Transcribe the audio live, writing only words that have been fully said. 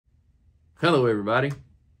Hello everybody.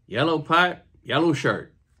 Yellow pipe, yellow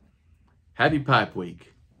shirt. Happy Pipe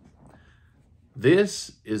Week.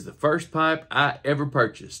 This is the first pipe I ever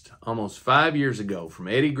purchased almost 5 years ago from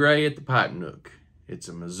Eddie Gray at the Pipe Nook. It's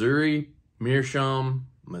a Missouri Meerschaum,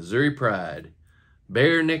 Missouri Pride,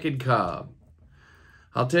 bare naked cob.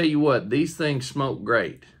 I'll tell you what, these things smoke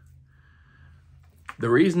great. The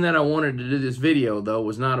reason that I wanted to do this video, though,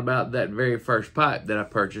 was not about that very first pipe that I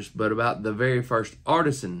purchased, but about the very first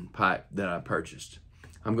artisan pipe that I purchased.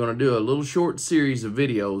 I'm going to do a little short series of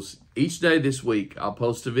videos. Each day this week, I'll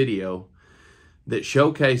post a video that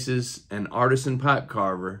showcases an artisan pipe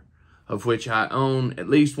carver of which I own at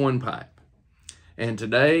least one pipe. And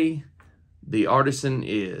today, the artisan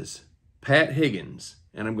is Pat Higgins,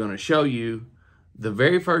 and I'm going to show you the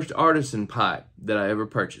very first artisan pipe that I ever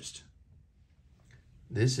purchased.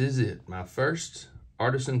 This is it, my first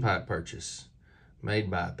artisan pipe purchase,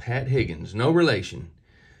 made by Pat Higgins, no relation.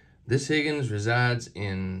 This Higgins resides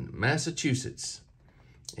in Massachusetts,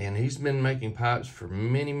 and he's been making pipes for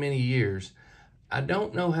many, many years. I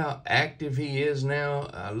don't know how active he is now.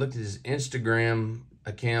 I looked at his Instagram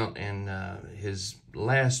account, and his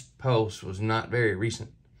last post was not very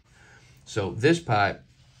recent. So this pipe,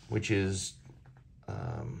 which is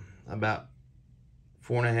about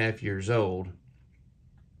 4.5 years old,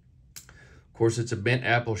 of course, it's a bent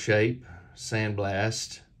apple shape,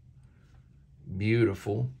 sandblast,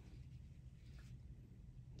 beautiful,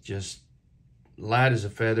 just light as a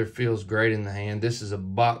feather, feels great in the hand. This is a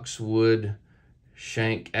boxwood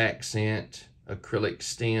shank accent, acrylic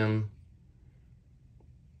stem.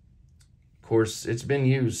 Of course, it's been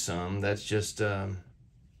used some. That's just,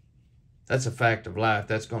 that's a fact of life.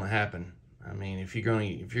 That's going to happen. I mean, if you're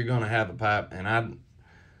going to have a pipe, and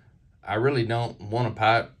I really don't want a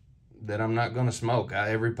pipe that I'm not going to smoke.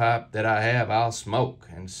 Every pipe that I have, I'll smoke.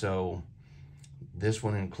 And so this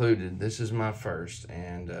one included. This is my first.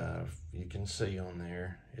 And you can see on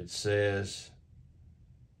there, it says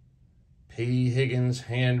P. Higgins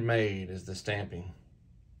Handmade is the stamping.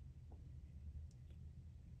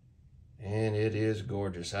 And it is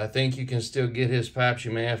gorgeous. I think you can still get his pipes.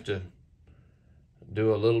 You may have to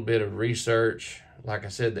do a little bit of research. Like I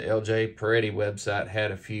said, the LJ Peretti website had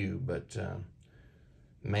a few, but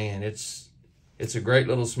man, it's a great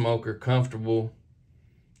little smoker, comfortable,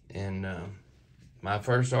 and my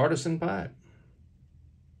first artisan pipe.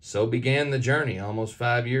 So began the journey almost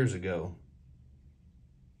 5 years ago.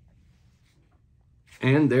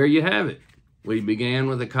 And there you have it. We began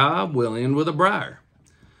with a cob, we'll end with a briar.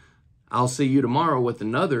 I'll see you tomorrow with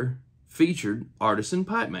another featured artisan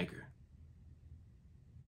pipe maker.